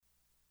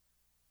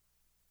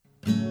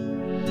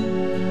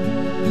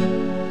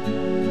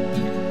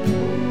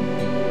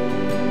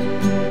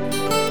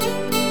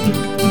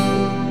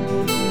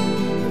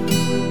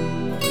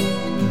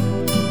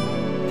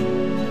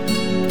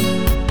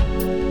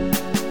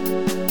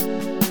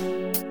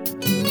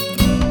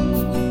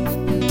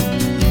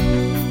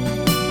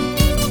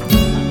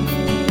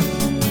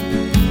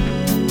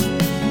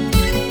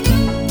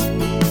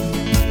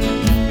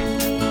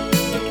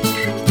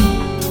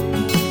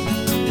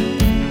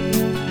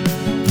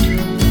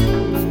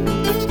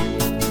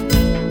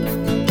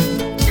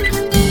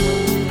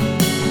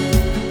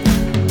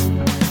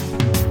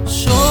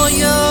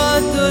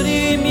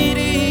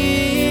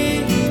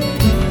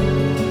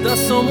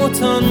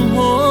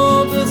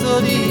تنها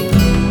بذاری،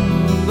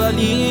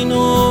 ولی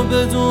اینو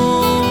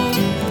بدون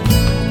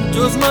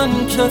جز من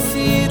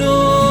کسی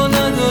رو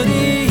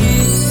نداری.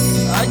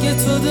 اگه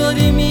تو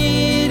داری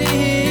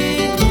میری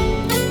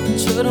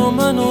چرا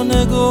منو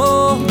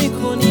نگاه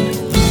میکنی؟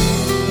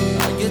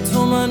 اگه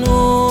تو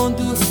منو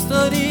دوست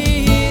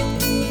داری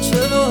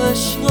چرا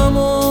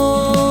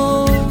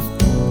عشقمو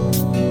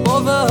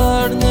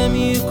باور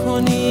نمی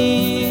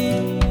کنی؟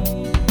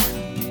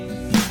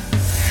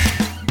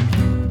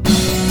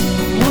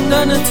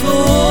 موندن تو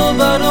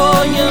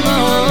برای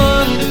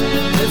من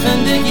به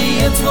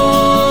زندگی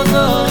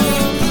تازه،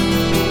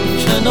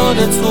 کنار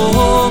تو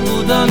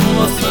بودن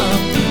واسم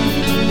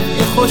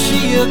یه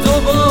خوشی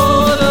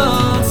دوباره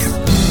است.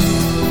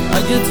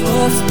 اگه تو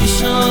از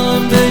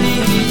پیشم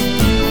بری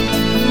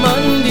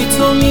من بی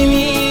تو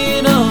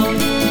میمیرم.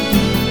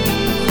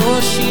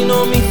 کاش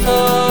اینو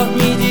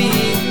میفهمیدی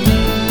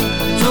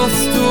جز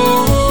تو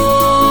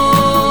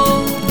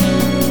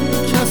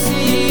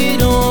کسی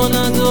رو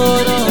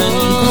ندارم.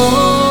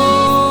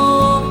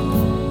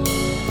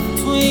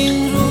 تو این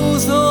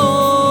روزا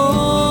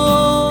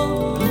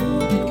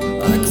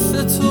عکس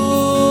تو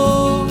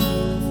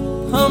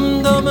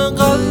همدم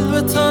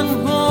قلب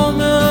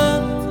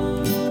تنهامه.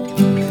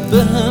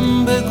 به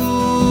هم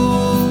بگو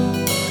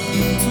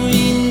تو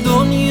این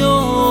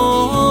دنیا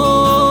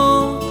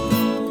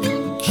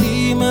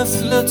کی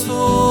مثل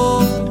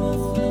تو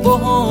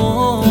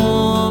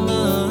باهامه؟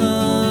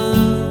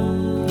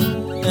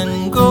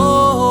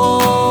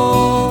 انگار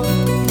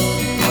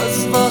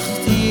از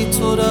وقتی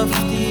تو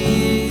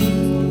رفتی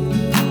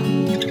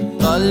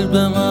قلب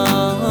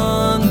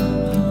من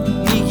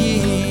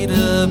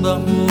میگیره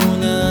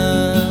بهونه.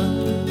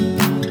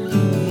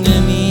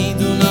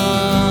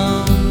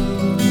 نمیدونم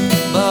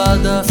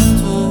بعد از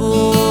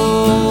تو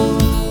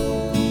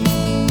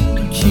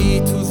کی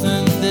تو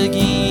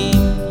زندگی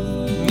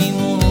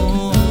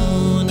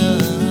میمونه،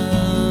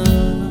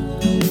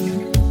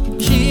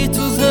 کی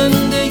تو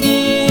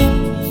زندگی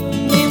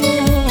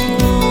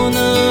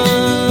میمونه.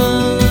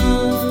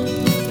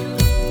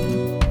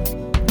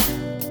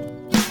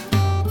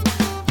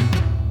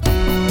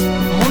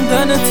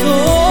 موندن تو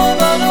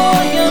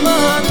برای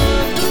من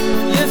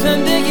یه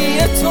زندگی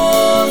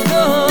تازه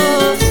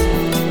است.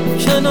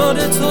 کنار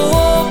تو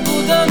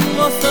بودن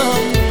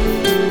واسم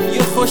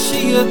یه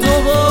خوشی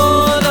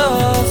دوباره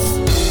است.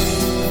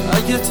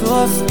 اگه تو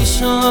از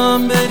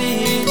پیشم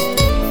بری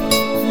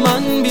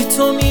من بی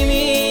تو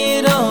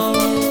میمیرم.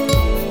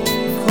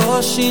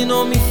 کاش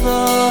اینو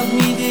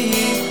میفهمیدی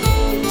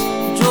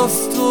جز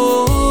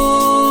تو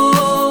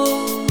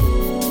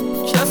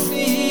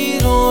کسی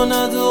رو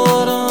ندارم.